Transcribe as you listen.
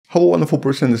Hello wonderful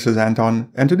person, this is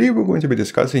Anton, and today we're going to be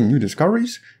discussing new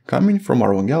discoveries coming from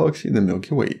our own galaxy, the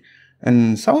Milky Way.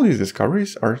 And some of these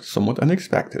discoveries are somewhat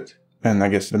unexpected. And I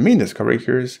guess the main discovery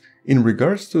here is in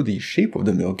regards to the shape of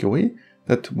the Milky Way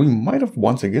that we might have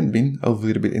once again been a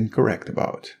little bit incorrect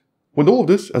about. With all of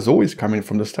this, as always, coming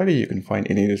from the study you can find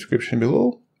in the description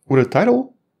below, with a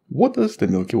title, What does the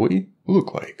Milky Way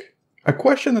look like? A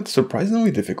question that's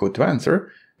surprisingly difficult to answer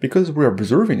because we're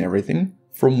observing everything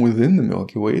from within the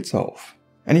Milky Way itself.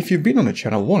 And if you've been on the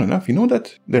channel long enough, you know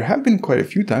that there have been quite a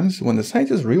few times when the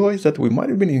scientists realized that we might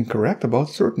have been incorrect about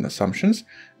certain assumptions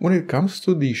when it comes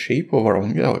to the shape of our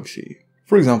own galaxy.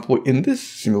 For example, in this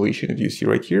simulation that you see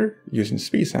right here, using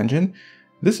Space Engine,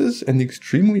 this is an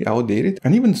extremely outdated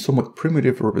and even somewhat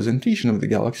primitive representation of the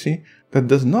galaxy that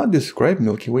does not describe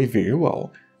Milky Way very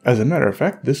well. As a matter of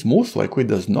fact, this most likely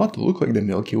does not look like the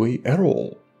Milky Way at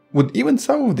all. With even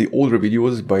some of the older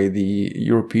videos by the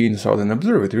European Southern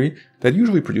Observatory that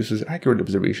usually produces accurate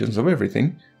observations of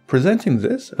everything, presenting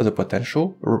this as a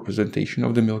potential representation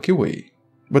of the Milky Way.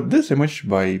 But this image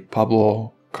by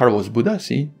Pablo Carlos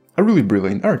Budassi, a really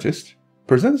brilliant artist,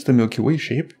 presents the Milky Way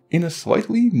shape in a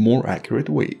slightly more accurate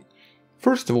way.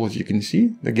 First of all, as you can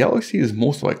see, the galaxy is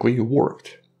most likely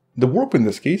warped. The warp in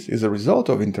this case is a result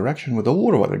of interaction with a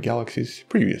lot of other galaxies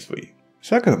previously.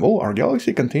 Second of all, our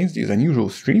galaxy contains these unusual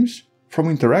streams from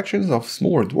interactions of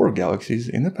smaller dwarf galaxies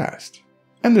in the past.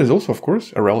 And there's also, of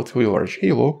course, a relatively large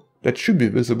halo that should be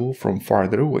visible from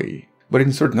farther away. But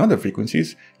in certain other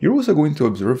frequencies, you're also going to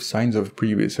observe signs of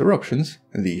previous eruptions,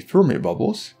 the Fermi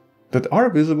bubbles, that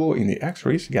are visible in the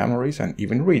X-rays, gamma rays, and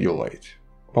even radio light.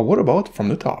 But what about from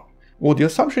the top? Well, the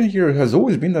assumption here has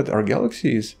always been that our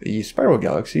galaxy is a spiral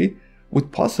galaxy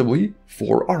with possibly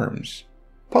 4 arms.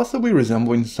 Possibly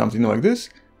resembling something like this,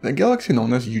 the galaxy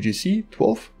known as UGC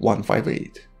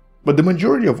 12158. But the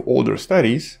majority of older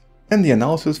studies, and the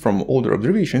analysis from older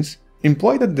observations,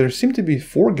 imply that there seem to be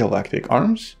 4 galactic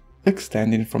arms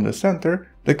extending from the center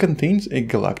that contains a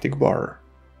galactic bar.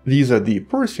 These are the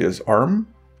Perseus arm,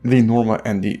 the Norma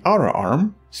and the Ara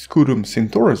arm, Scutum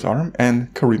Centaurus arm,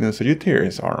 and Carina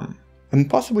Sagittarius arm. And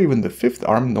possibly even the 5th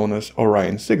arm known as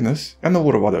Orion Cygnus, and a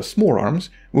lot of other small arms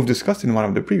we've discussed in one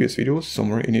of the previous videos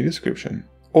somewhere in the description.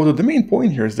 Although the main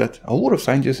point here is that a lot of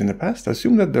scientists in the past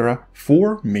assume that there are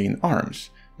 4 main arms,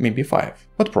 maybe 5,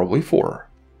 but probably 4.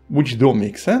 Which, though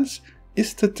makes sense, is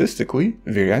statistically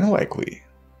very unlikely.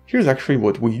 Here's actually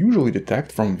what we usually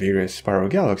detect from various spiral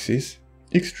galaxies,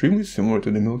 extremely similar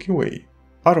to the Milky Way.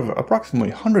 Out of approximately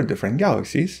 100 different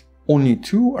galaxies, only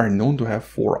 2 are known to have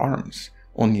 4 arms.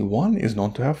 Only 1 is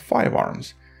known to have 5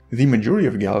 arms. The majority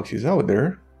of galaxies out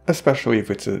there, especially if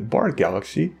it's a barred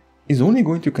galaxy, is only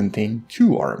going to contain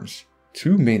 2 arms.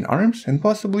 2 main arms and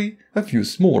possibly a few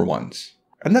smaller ones.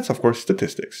 And that's of course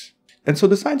statistics. And so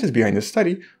the scientists behind this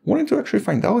study wanted to actually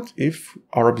find out if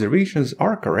our observations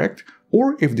are correct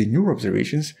or if the newer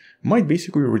observations might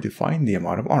basically redefine the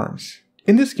amount of arms.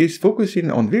 In this case,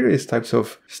 focusing on various types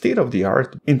of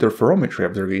state-of-the-art interferometry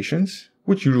observations,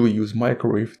 which usually use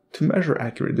microwave to measure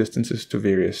accurate distances to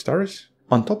various stars,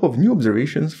 on top of new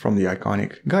observations from the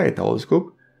iconic Gaia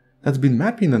telescope that's been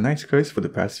mapping the night skies for the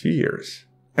past few years.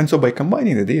 And so by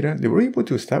combining the data, they were able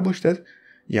to establish that,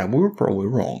 yeah, we were probably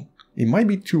wrong. It might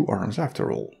be 2 arms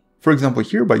after all. For example,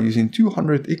 here by using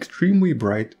 200 extremely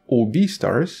bright OB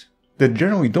stars that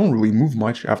generally don't really move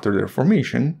much after their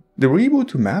formation, they were able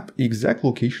to map the exact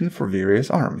location for various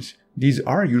arms. These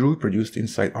are usually produced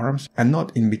inside arms and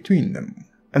not in between them.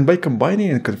 And by combining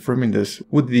and confirming this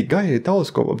with the Gaia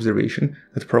telescope observation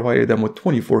that provided them with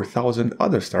 24,000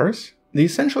 other stars, they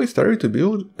essentially started to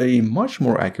build a much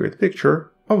more accurate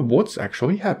picture of what's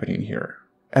actually happening here.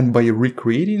 And by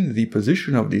recreating the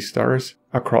position of these stars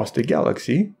across the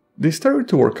galaxy, they started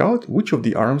to work out which of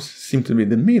the arms seem to be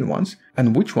the main ones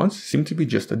and which ones seem to be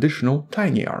just additional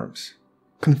tiny arms.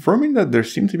 Confirming that there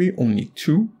seem to be only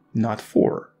 2, not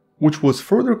 4. Which was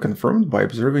further confirmed by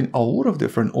observing a lot of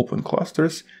different open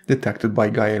clusters detected by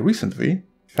Gaia recently,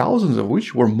 thousands of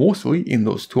which were mostly in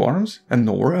those 2 arms and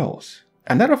nowhere else.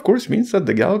 And that of course means that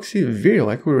the galaxy very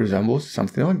likely resembles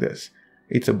something like this.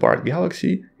 It's a barred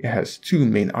galaxy, it has 2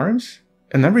 main arms,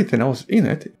 and everything else in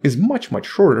it is much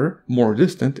shorter, more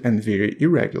distant and very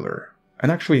irregular.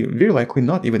 And actually very likely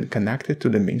not even connected to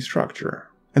the main structure.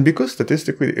 And because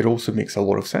statistically it also makes a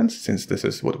lot of sense, since this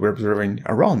is what we're observing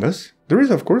around us, there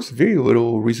is of course very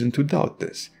little reason to doubt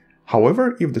this.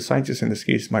 However, if the scientists in this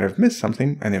case might have missed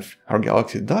something, and if our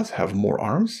galaxy does have more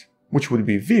arms, which would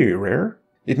be very rare,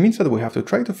 it means that we have to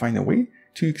try to find a way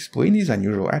to explain these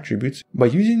unusual attributes by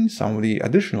using some of the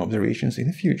additional observations in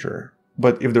the future.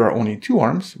 But if there are only 2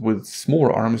 arms, with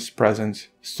smaller arms present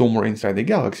somewhere inside the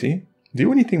galaxy, The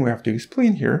only thing we have to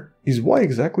explain here is why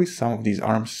exactly some of these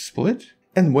arms split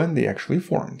and when they actually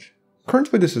formed.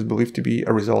 Currently this is believed to be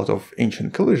a result of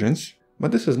ancient collisions,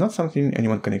 but this is not something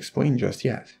anyone can explain just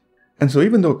yet. And so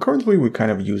even though currently we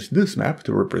kind of use this map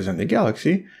to represent the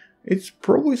galaxy, it's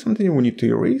probably something we need to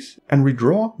erase and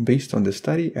redraw based on the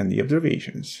study and the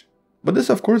observations. But this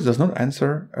of course does not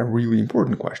answer a really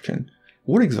important question.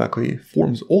 What exactly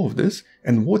forms all of this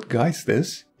and what guides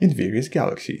this in various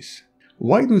galaxies?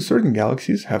 Why do certain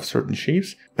galaxies have certain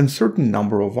shapes and certain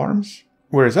number of arms,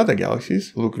 whereas other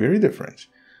galaxies look very different?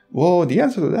 Well, the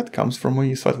answer to that comes from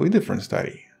a slightly different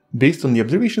study, based on the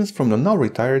observations from the now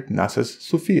retired NASA's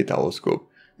SOFIA telescope,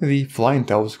 the flying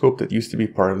telescope that used to be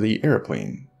part of the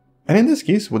airplane. And in this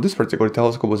case, what this particular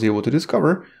telescope was able to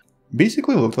discover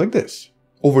basically looked like this.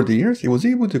 Over the years, it was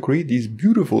able to create these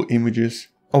beautiful images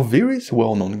of various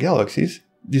well-known galaxies,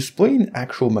 displaying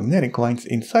actual magnetic lines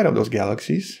inside of those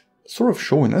galaxies, sort of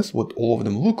showing us what all of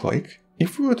them look like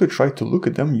if we were to try to look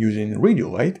at them using radio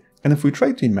light and if we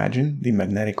try to imagine the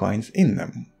magnetic lines in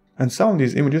them. And some of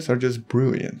these images are just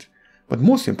brilliant. But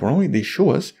most importantly, they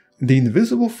show us the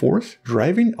invisible force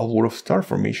driving a lot of star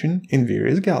formation in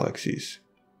various galaxies.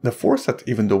 The force that,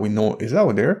 even though we know is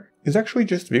out there, is actually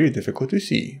just very difficult to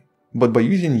see. But by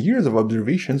using years of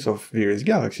observations of various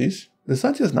galaxies, the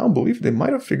scientists now believe they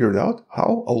might have figured out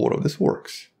how a lot of this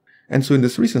works. And so in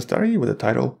this recent study with the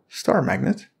title Star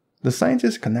Magnet, the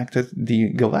scientists connected the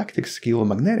galactic scale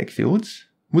magnetic fields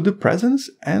with the presence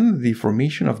and the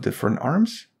formation of different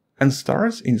arms and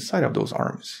stars inside of those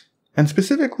arms. And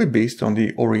specifically based on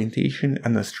the orientation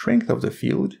and the strength of the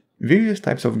field, various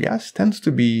types of gas tends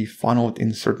to be funneled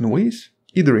in certain ways,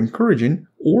 either encouraging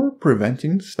or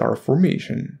preventing star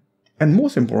formation. And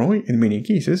most importantly, in many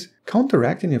cases,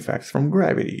 counteracting effects from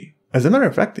gravity. As a matter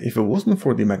of fact, if it wasn't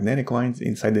for the magnetic lines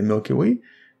inside the Milky Way,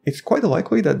 it's quite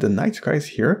likely that the night skies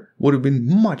here would have been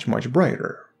much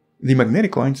brighter. The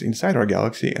magnetic lines inside our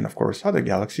galaxy, and of course other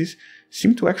galaxies,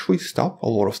 seem to actually stop a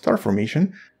lot of star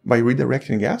formation by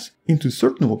redirecting gas into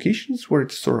certain locations where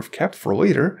it's sort of kept for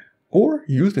later or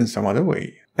used in some other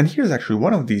way. And here's actually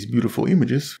one of these beautiful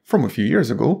images from a few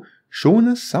years ago showing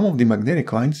us some of the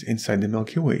magnetic lines inside the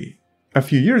Milky Way. A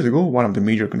few years ago, one of the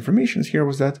major confirmations here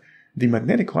was that the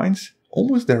magnetic lines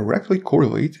almost directly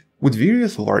correlate with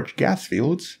various large gas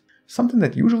fields, something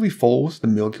that usually follows the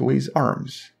Milky Way's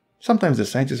arms. Sometimes the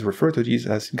scientists refer to these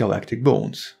as galactic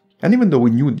bones. And even though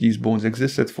we knew these bones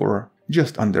existed for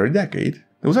just under a decade,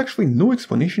 there was actually no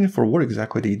explanation for what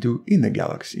exactly they do in the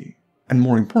galaxy. And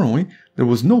more importantly, there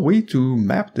was no way to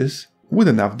map this with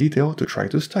enough detail to try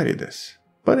to study this.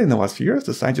 But in the last few years,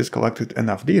 the scientists collected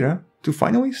enough data to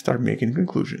finally start making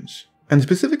conclusions. And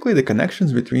specifically the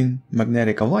connections between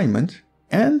magnetic alignment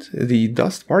and the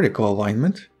dust particle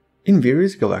alignment in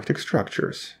various galactic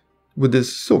structures, with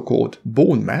this so-called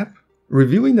bone map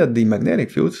revealing that the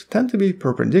magnetic fields tend to be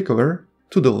perpendicular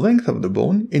to the length of the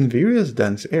bone in various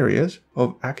dense areas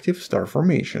of active star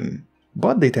formation,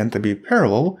 but they tend to be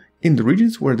parallel in the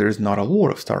regions where there is not a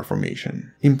lot of star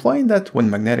formation, implying that when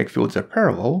magnetic fields are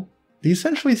parallel, they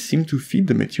essentially seem to feed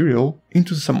the material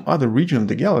into some other region of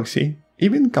the galaxy,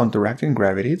 even counteracting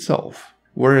gravity itself.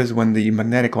 Whereas when the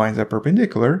magnetic lines are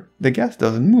perpendicular, the gas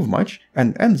doesn't move much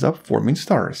and ends up forming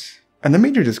stars. And the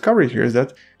major discovery here is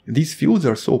that these fields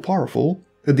are so powerful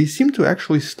that they seem to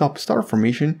actually stop star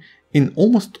formation in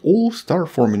almost all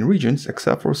star-forming regions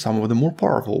except for some of the more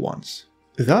powerful ones,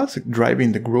 thus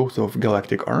driving the growth of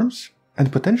galactic arms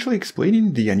and potentially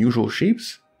explaining the unusual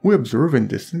shapes we observe in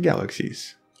distant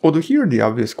galaxies. Although here the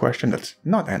obvious question that's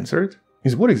not answered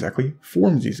is what exactly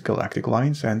forms these galactic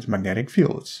lines and magnetic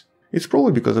fields. It's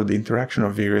probably because of the interaction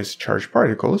of various charged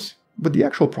particles, but the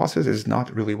actual process is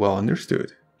not really well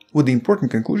understood, with the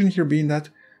important conclusion here being that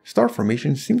star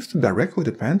formation seems to directly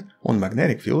depend on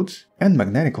magnetic fields and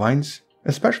magnetic lines,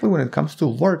 especially when it comes to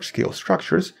large-scale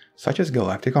structures such as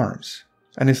galactic arms.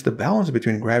 And it's the balance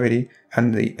between gravity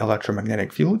and the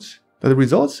electromagnetic fields that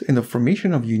results in the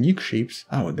formation of unique shapes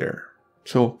out there.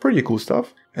 So pretty cool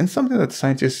stuff, and something that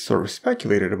scientists sort of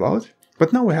speculated about,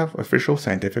 but now we have official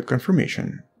scientific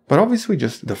confirmation. But obviously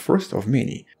just the first of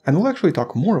many, and we'll actually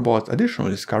talk more about additional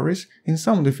discoveries in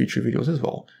some of the future videos as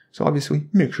well, so obviously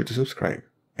make sure to subscribe.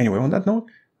 Anyway, on that note,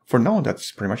 for now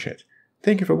that's pretty much it.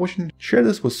 Thank you for watching, share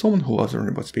this with someone who loves learning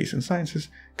about space and sciences,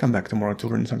 come back tomorrow to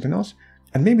learn something else,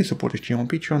 and maybe support this channel on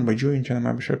Patreon by joining channel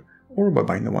membership or by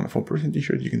buying the wonderful person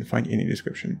t-shirt you can find in the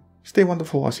description. Stay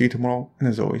wonderful, I'll see you tomorrow, and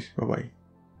as always, bye bye.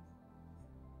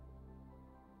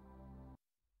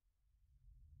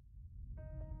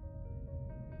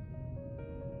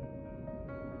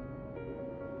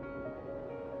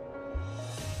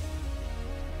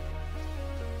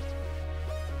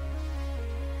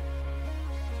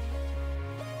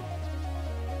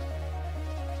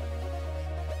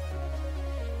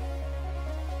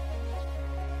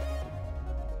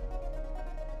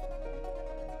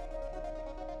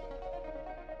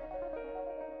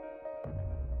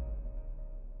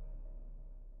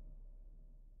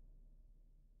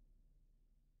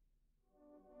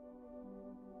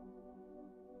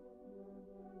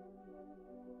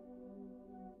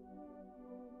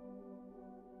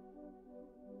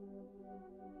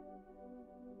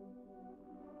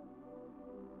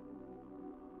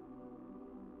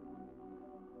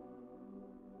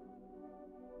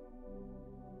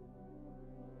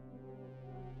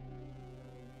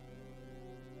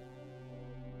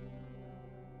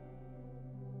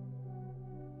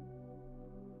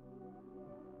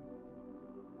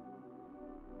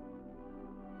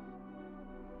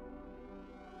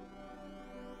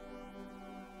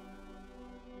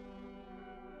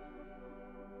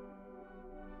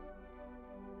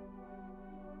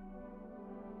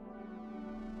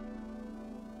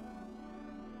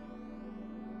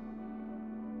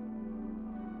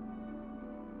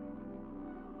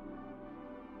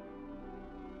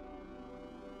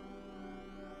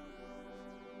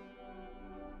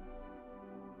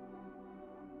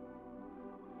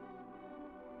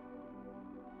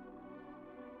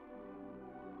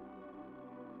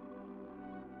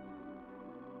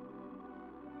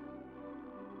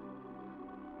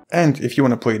 And if you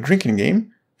want to play a drinking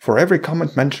game, for every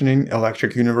comment mentioning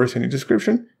electric universe in the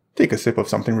description, take a sip of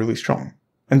something really strong.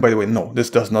 And by the way, no, this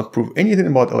does not prove anything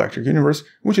about electric universe,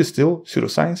 which is still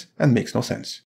pseudoscience and makes no sense.